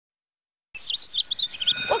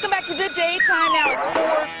to the daytime now.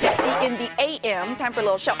 It's 4:50 in the a.m. Time for a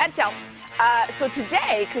little show and tell. So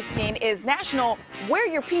today, Christine, is National Wear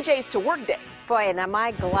Your PJs to Work Day. Boy, and am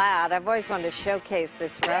I glad. I've always wanted to showcase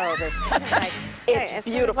this robe. It's kind of like, It's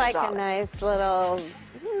beautiful, sort of like darling. a nice little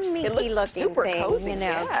meaty-looking super thing, cozy, you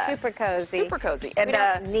know, yeah. super cozy. Super cozy. And we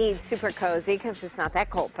don't need super cozy because it's not that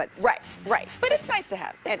cold, but right. But it's nice to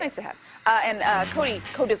have. It's nice to have. And Cody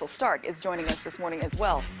Codizzle Stark is joining us this morning as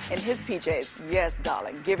well in his PJs. Yes,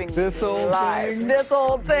 darling, giving This old life. thing? This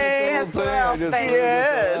old thing. This old thing, I just put it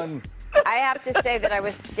Yes. on. I have to say that I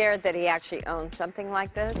was scared that he actually owned something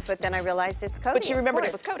like this, but then I realized it's Cody. But you remembered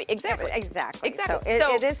it was Cody. Exactly. Exactly. Exactly.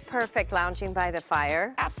 So it is perfect lounging by the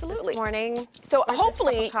fire. Absolutely. This morning. So Where's this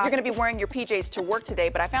hopefully cup of you're going to coffee? be wearing your PJs to work today,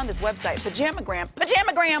 but I found this website,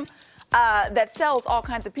 Pajamagram, that sells all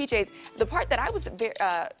kinds of PJs. The part that I was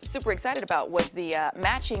super excited about was the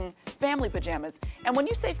matching family pajamas. And when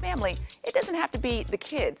you say family, it doesn't have to be the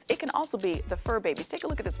kids. It can also be the fur babies. Take a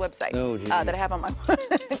look at this website that I have on my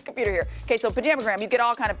computer here. Okay, so Pajamagram, you get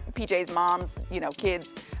all kind of PJs, moms, you know, kids,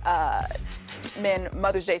 men,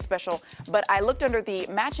 Mother's Day special. But I looked under the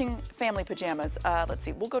matching family pajamas. Let's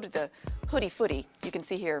see, we'll go to the Hoodie Footy. You can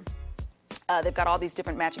see here. They've got all these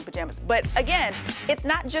different matching pajamas. But again, it's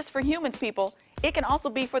not just for humans, people. It can also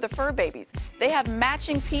be for the fur babies. They have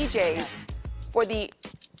matching PJs for the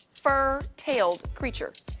fur-tailed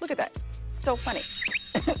creature. Look at that. So funny.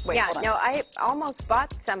 Wait, Yeah, hold on. no, I almost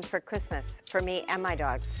bought some for Christmas for me and my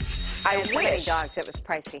dogs. I had so many wish. dogs, it was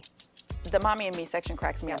pricey. The mommy and me section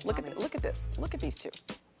cracks me up. Look mommy. at this. Look at these two.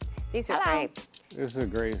 These are Hello. great. This is a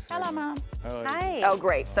great. Hello, Mom. Hi. Oh,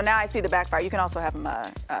 great. So now I see the backfire. You can also have them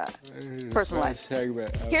personalized.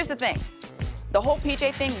 Here's the thing. The whole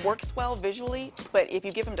PJ thing works well visually, but if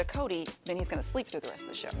you give him to Cody, then he's going to sleep through the rest of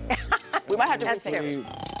the show. We might have to That's rethink true. it.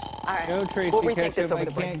 All right. No, Tracy, We'll rethink this Ketchum, over I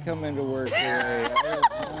the break. can't come into work today.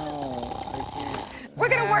 We're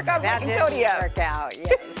going to work on That making didn't Cody up. work out,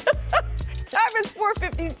 yes. Time is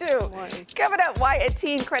 4:52. Coming up, why a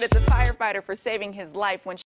teen credits a firefighter for saving his life when